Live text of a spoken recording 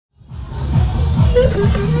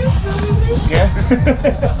Yeah.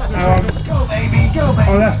 Go baby, go baby.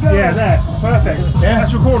 Oh, that's, yeah, there. Perfect. Yeah.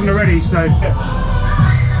 That's recording already, so.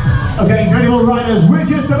 Okay, so anyone riders, we're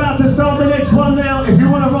just about to start the next one now. If you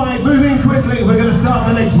want to ride, move in quickly. We're going to start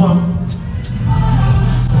the next one.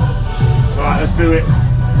 Alright, let's do it.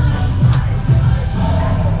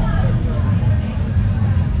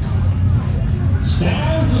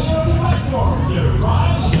 Stand clear of the platform. Your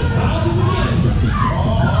ride is about to begin.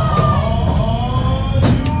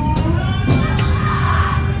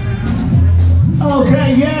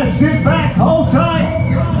 Okay, yeah, sit back, hold tight.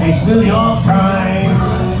 It's New York time.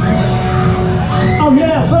 Oh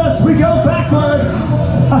yeah, first we go backwards.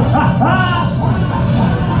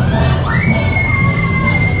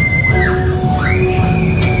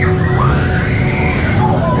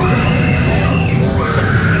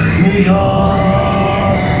 New York.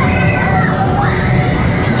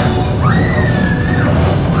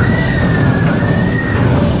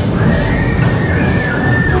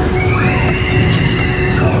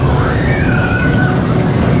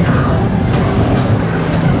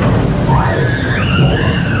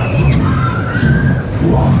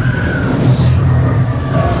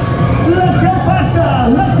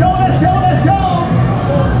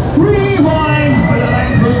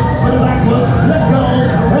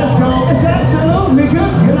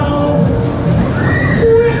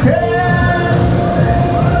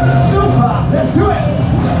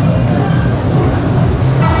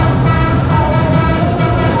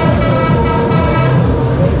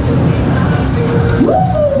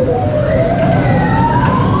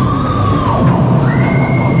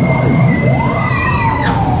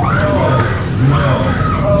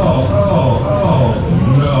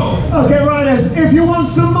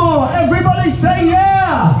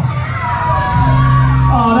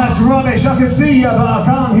 Rubbish, I can see you, but I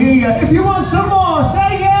can't hear you. If you want some more,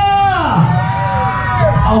 say yeah!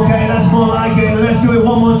 Okay, that's more like it. Let's do it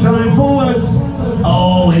one more time. Forwards.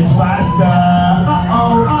 Oh, it's faster.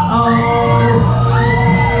 Uh-oh, uh-oh.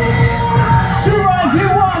 2 rides in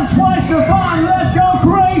one, twice the fun. Let's go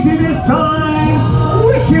crazy this time.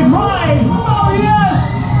 Wicked ride. Oh, yes!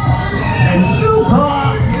 And super.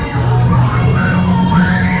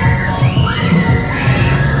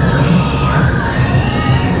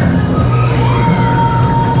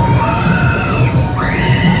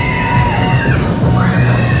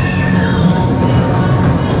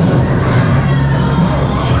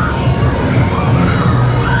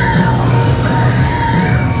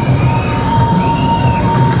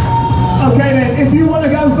 If you want to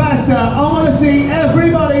go faster, I want to see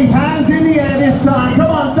everybody's hands in the air this time. Come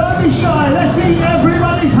on, don't be shy. Let's see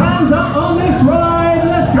everybody's hands up on this ride.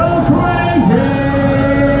 Let's go crazy.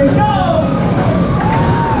 Go!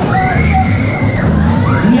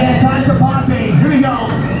 Yeah, time to party. Here we go.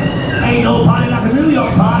 Ain't no party like a New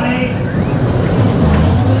York party.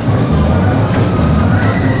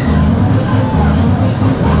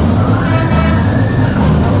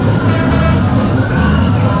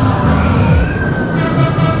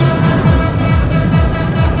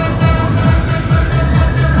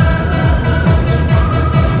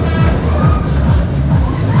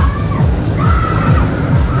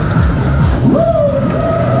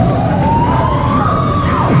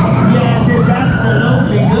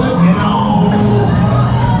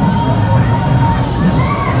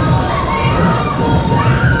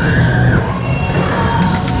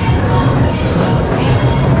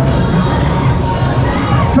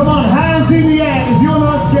 In the air if you're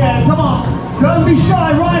not scared. Come on, don't be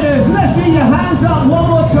shy, riders. Let's see your hands up one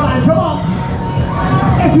more time. Come on.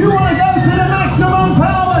 If you want to go to the maximum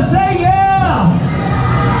power, say yeah.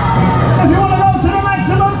 If you want to go to the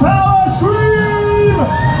maximum power, scream.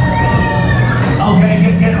 Okay,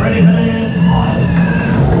 get ready for this.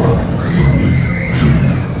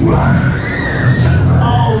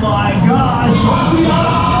 Oh my gosh.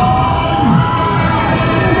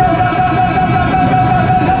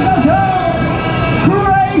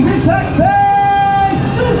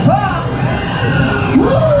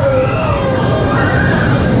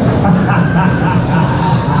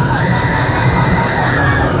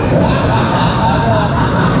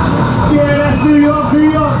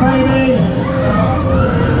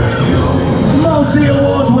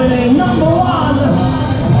 Multi-award winning #1.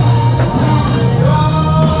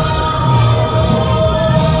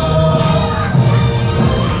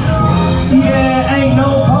 Yeah, ain't no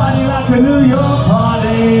party like a New York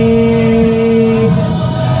party.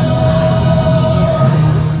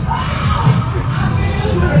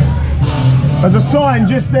 There's a sign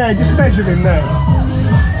just there, just measuring there.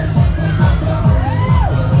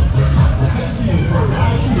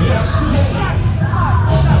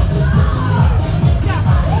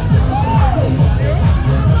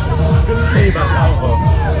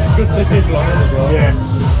 It's a nibble on it as well.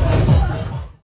 Yeah.